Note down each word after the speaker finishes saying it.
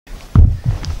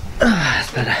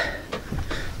That's better.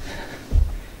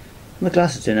 The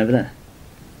glass is doing over there.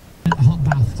 Hot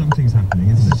bath, something's happening.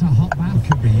 Is this a hot bath?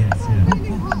 Could be, yes,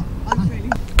 yeah.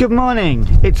 Good morning,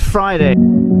 it's Friday.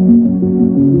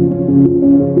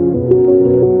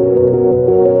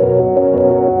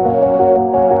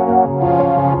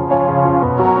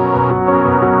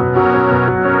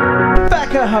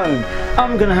 Back at home,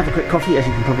 I'm going to have a quick coffee, as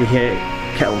you can probably hear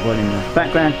kettle boiling in the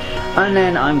background, and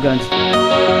then I'm going to...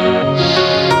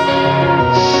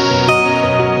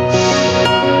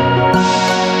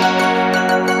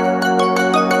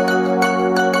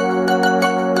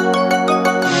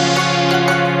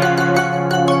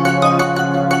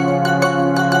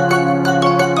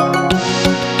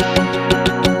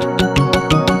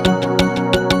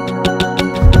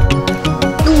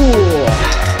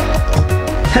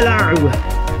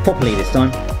 Properly this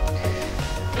time.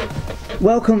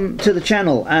 Welcome to the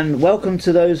channel, and welcome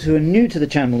to those who are new to the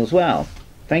channel as well.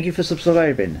 Thank you for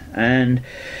subscribing and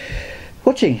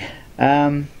watching.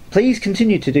 Please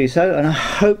continue to do so, and I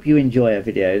hope you enjoy our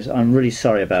videos. I'm really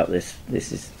sorry about this.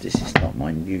 This is not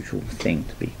my usual thing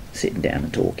to be sitting down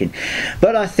and talking,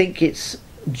 but I think it's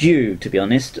due, to be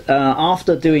honest.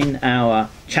 After doing our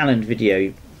challenge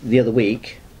video the other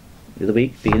week.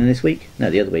 Beginning of this week? No,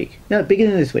 the other week. No,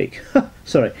 beginning of this week.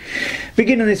 Sorry.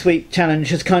 Beginning of this week challenge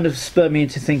has kind of spurred me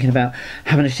into thinking about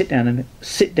having a sit down and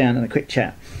a quick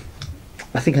chat.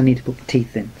 I think I need to put my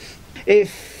teeth in.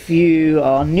 If you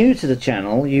are new to the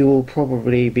channel, you will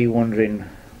probably be wondering,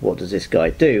 what does this guy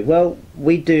do? Well,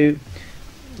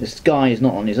 this guy is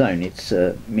not on his own. It's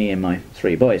me and my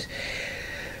 3 boys.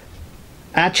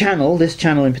 Our channel, this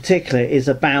channel in particular, is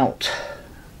about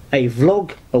a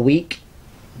vlog a week,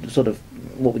 sort of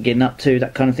what we're getting up to,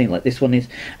 that kind of thing, like this one is,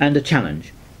 and a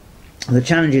challenge. The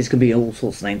challenges can be all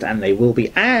sorts of things, and they will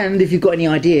be. And if you've got any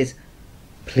ideas,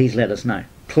 please let us know.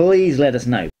 Please let us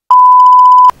know.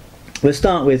 We'll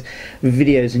start with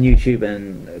videos and YouTube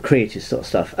and creative sort of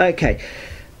stuff. Okay,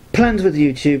 plans with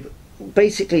YouTube.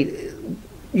 Basically,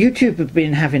 YouTube have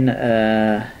been having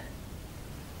a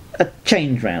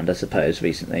change round, I suppose,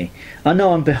 recently. I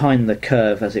know I'm behind the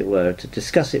curve, as it were, to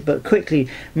discuss it, but quickly,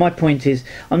 my point is,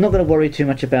 I'm not going to worry too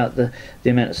much about the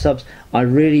amount of subs. I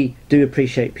really do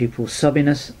appreciate people subbing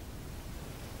us.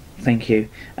 Thank you.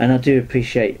 And I do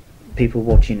appreciate people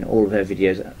watching all of our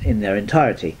videos in their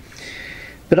entirety.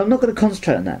 But I'm not going to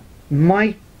concentrate on that.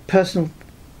 My personal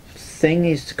thing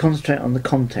is to concentrate on the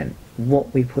content,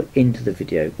 what we put into the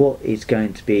video, what is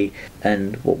going to be,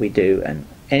 and what we do. And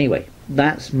anyway,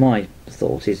 that's my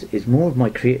thought. Is more of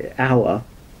my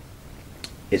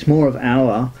it's more of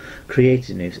our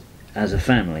creativeness as a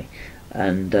family,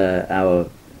 and our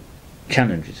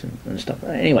challenges and stuff.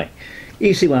 Anyway,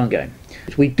 you see where I'm going.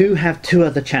 We do have 2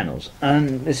 other channels,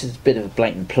 and this is a bit of a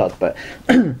blatant plug, but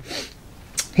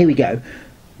here we go.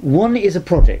 One is a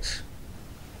projects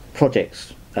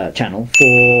channel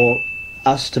for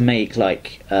us to make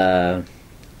like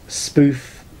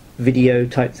spoof video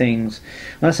type things.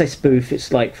 When I say spoof,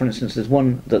 it's like, for instance, there's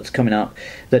one that's coming up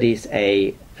that is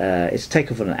it's a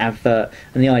takeoff of an advert,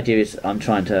 and the idea is I'm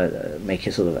trying to make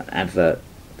a sort of an advert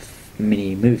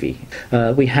mini movie.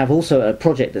 We have also a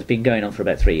project that's been going on for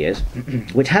about 3 years,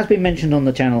 which has been mentioned on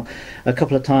the channel a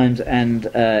couple of times, and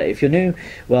if you're new,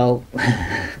 well,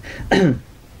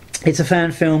 it's a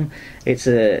fan film. It's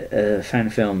a fan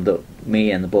film that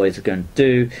me and the boys are going to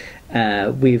do.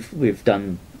 We've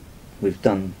done.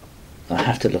 I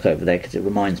have to look over there because it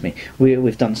reminds me.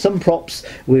 We've done some props.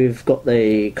 We've got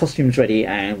the costumes ready,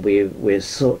 and we're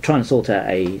trying to sort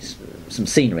out some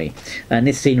scenery. And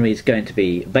this scenery is going to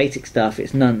be basic stuff.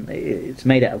 It's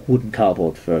made out of wooden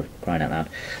cardboard, for crying out loud.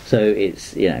 So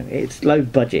it's, you know, it's low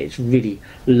budget. It's really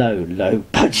low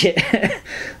budget.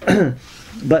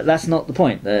 But that's not the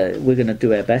point. We're going to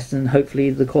do our best, and hopefully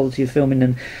the quality of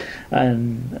filming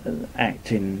and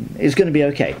acting is going to be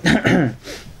okay.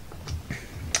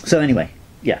 So anyway,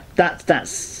 yeah, that's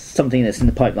something that's in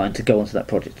the pipeline to go onto that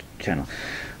project channel.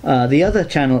 The other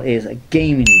channel is a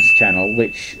gaming channel,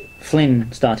 which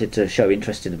Flynn started to show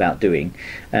interest about doing,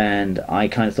 and I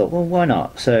kind of thought, well, why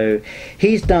not? So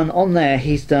he's done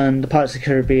the Pirates of the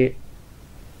Caribbean.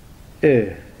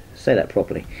 Say that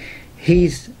properly.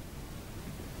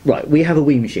 Right, we have a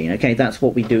Wii machine, okay? That's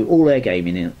what we do all our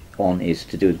gaming on, is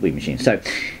to do with Wii machine. So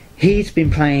he's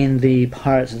been playing the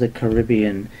Pirates of the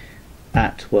Caribbean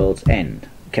at World's End.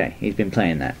 Okay, he's been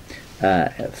playing that.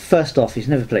 First off, he's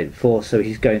never played it before, so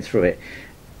he's going through it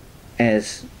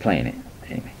as playing it.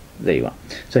 Anyway, there you are.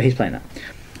 So he's playing that.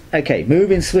 Okay,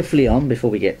 moving swiftly on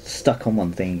before we get stuck on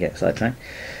one thing and get sidetracked.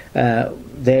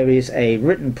 There is a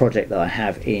written project that I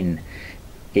have in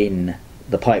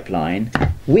the pipeline,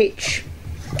 which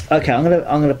Okay, I'm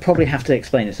gonna probably have to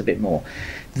explain this a bit more.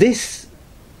 This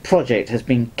project has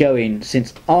been going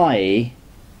since I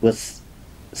was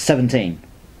 17.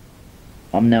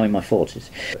 I'm now in my 40s.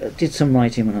 I did some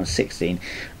writing when I was 16,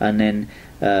 and then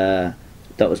that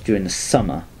was during the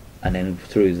summer, and then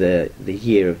through the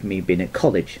year of me being at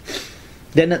college.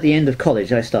 Then at the end of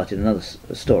college I started another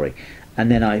story, and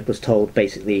then I was told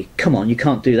basically, come on, you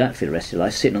can't do that for the rest of your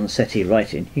life, sitting on the settee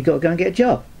writing, you've got to go and get a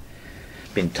job.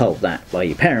 Been told that by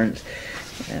your parents,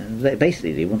 and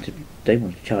they wanted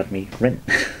to charge me rent.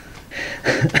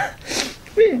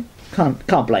 Yeah,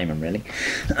 can't blame them really.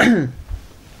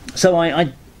 So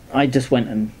I just went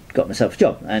and got myself a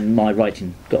job, and my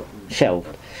writing got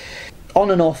shelved.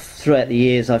 On and off throughout the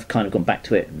years I've kind of gone back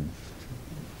to it, and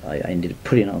I ended up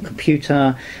putting it on a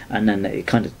computer, and then it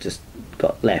kind of just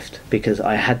got left because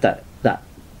I had that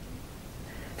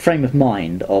frame of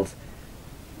mind of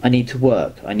I need to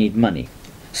work, I need money.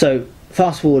 So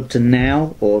fast forward to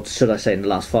now, or should I say in the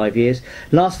last 5 years.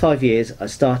 Last 5 years I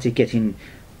started getting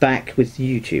back with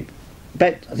YouTube.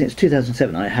 I think it's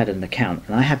 2007 I had an account,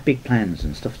 and I had big plans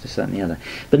and stuff, this, that and the other,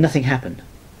 but nothing happened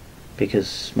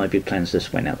because my big plans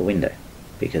just went out the window,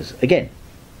 because again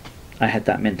I had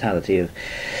that mentality of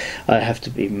I have to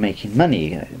be making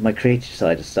money, my creative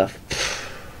side of stuff.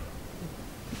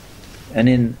 And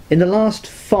in the last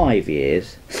 5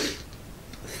 years,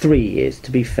 3 years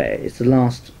to be fair, it's the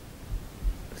last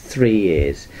 3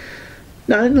 years,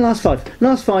 no, in the last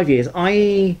 5 years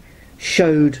I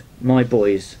showed my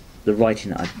boys the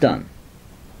writing that I'd done,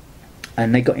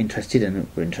 and they got interested and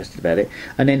were interested about it.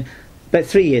 And then about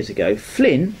 3 years ago,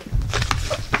 Flynn,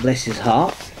 bless his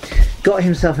heart, got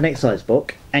himself an exercise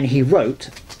book, and he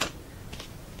wrote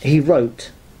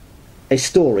a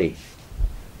story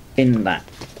in that.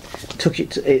 Took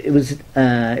it to, it was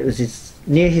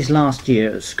near his last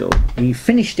year at school. He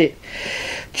finished it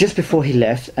just before he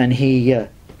left, and he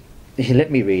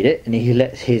let me read it, and he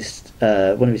let his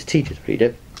one of his teachers read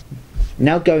it.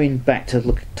 Now going back to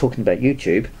talking about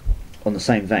YouTube on the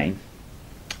same vein,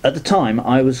 at the time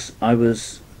I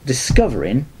was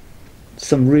discovering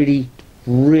some really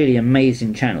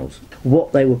amazing channels,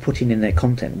 what they were putting in their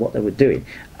content, what they were doing,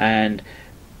 and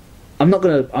I'm not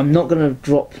gonna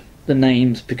drop the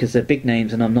names because they're big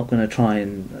names, and I'm not going to try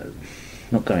and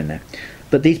not go in there.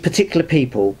 But these particular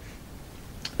people,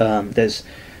 there's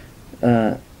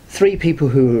 3 people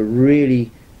who are really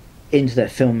into their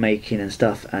filmmaking and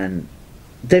stuff, and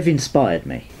they've inspired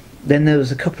me. Then there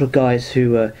was a couple of guys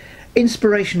who were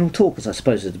inspirational talkers, I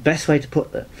suppose is the best way to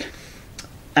put that.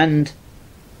 And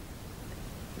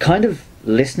kind of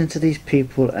listening to these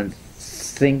people and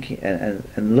thinking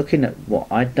and looking at what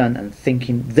I'd done and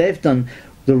thinking they've done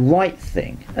the right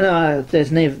thing. And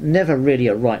there's never really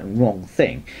a right and wrong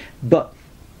thing, but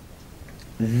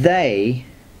they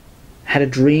had a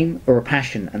dream or a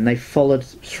passion, and they followed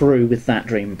through with that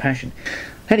dream and passion.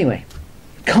 Anyway,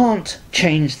 can't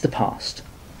change the past,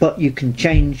 but you can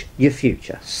change your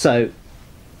future. So,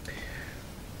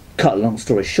 cut a long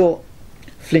story short,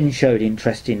 Flynn showed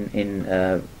interest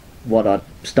in what I'd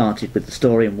started with the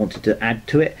story and wanted to add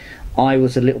to it. I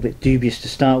was a little bit dubious to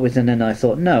start with, and then I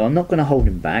thought, no, I'm not going to hold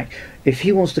him back. If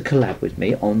he wants to collab with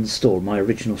me on the story, my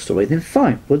original story, then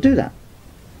fine, we'll do that.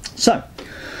 So,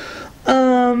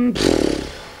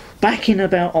 back in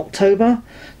about October,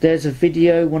 there's a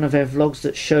video, one of our vlogs,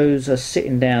 that shows us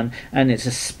sitting down, and it's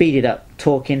a speeded up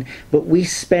talking, but we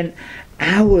spent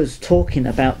hours talking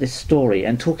about this story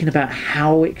and talking about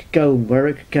how it could go and where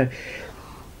it could go.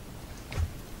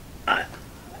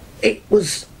 It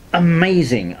was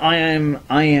amazing. I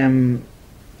am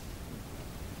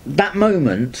that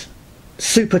moment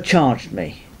supercharged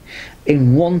me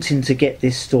in wanting to get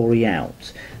this story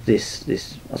out. This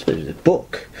I suppose it's a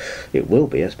book. It will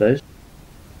be, I suppose.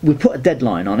 We put a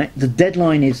deadline on it. The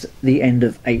deadline is the end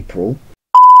of April.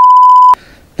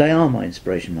 They are my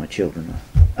inspiration, my children,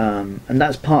 and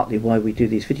that's partly why we do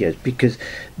these videos, because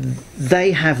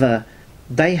they have a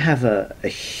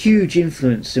huge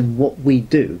influence in what we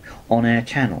do on our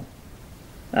channel.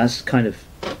 That's kind of,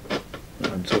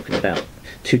 I'm talking about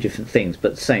 2 different things,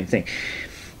 but the same thing.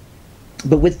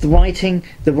 But with the writing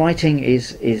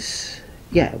is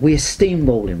yeah, we're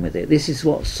steamrolling with it. This is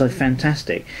what's so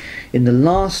fantastic. In the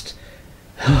last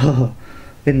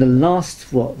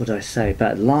what would I say,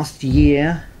 about last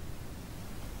year,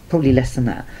 probably less than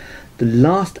that, the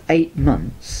last 8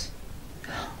 months,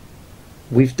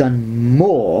 we've done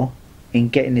more in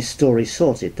getting this story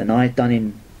sorted than I've done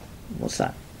in, what's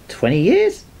that, 20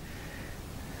 years?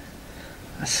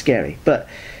 That's scary, but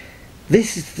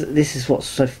this is what's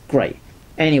so great.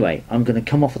 Anyway, I'm going to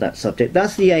come off of that subject.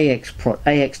 That's the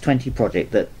AX20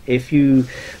 project that, if you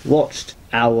watched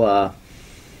our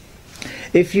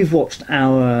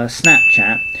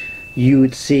Snapchat, you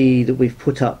would see that we've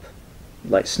put up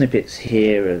like snippets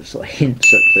here of sort of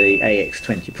hints at the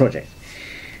AX20 project.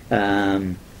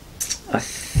 I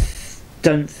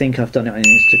don't think I've done it on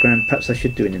Instagram. Perhaps I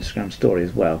should do an Instagram story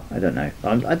as well. I don't know.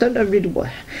 I don't know really what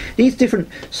these different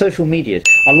social medias.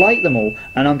 I like them all,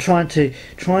 and I'm trying to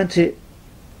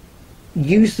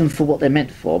use them for what they're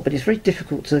meant for. But it's very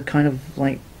difficult to kind of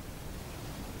like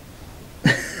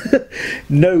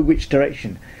know which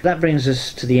direction. That brings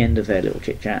us to the end of their little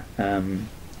chit chat.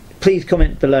 Please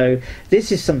comment below.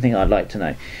 This is something I'd like to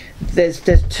know. There's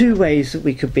two ways that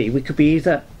we could be. We could be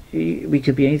either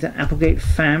Applegate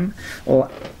fam or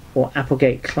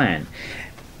Applegate clan.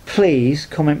 Please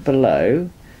comment below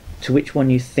to which one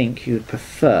you think you would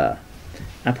prefer,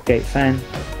 Applegate fan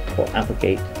or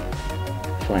Applegate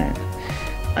clan.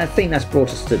 I think that's brought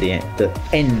us to the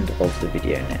end of the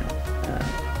video now.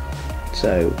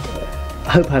 So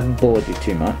I hope I haven't bored you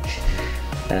too much.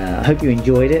 I hope you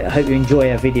enjoyed it. I hope you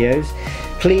enjoy our videos.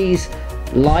 Please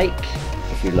like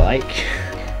if you like.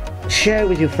 Share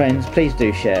with your friends. Please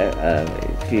do share.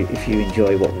 If you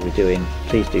enjoy what we're doing,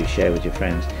 please do share with your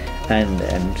friends,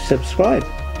 and subscribe.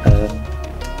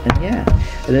 And yeah,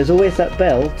 and there's always that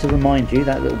bell to remind you,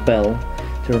 that little bell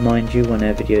to remind you when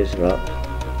our videos are up.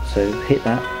 So hit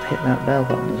that bell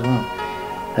button as well.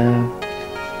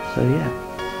 So yeah,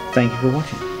 thank you for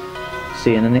watching.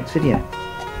 See you in the next video.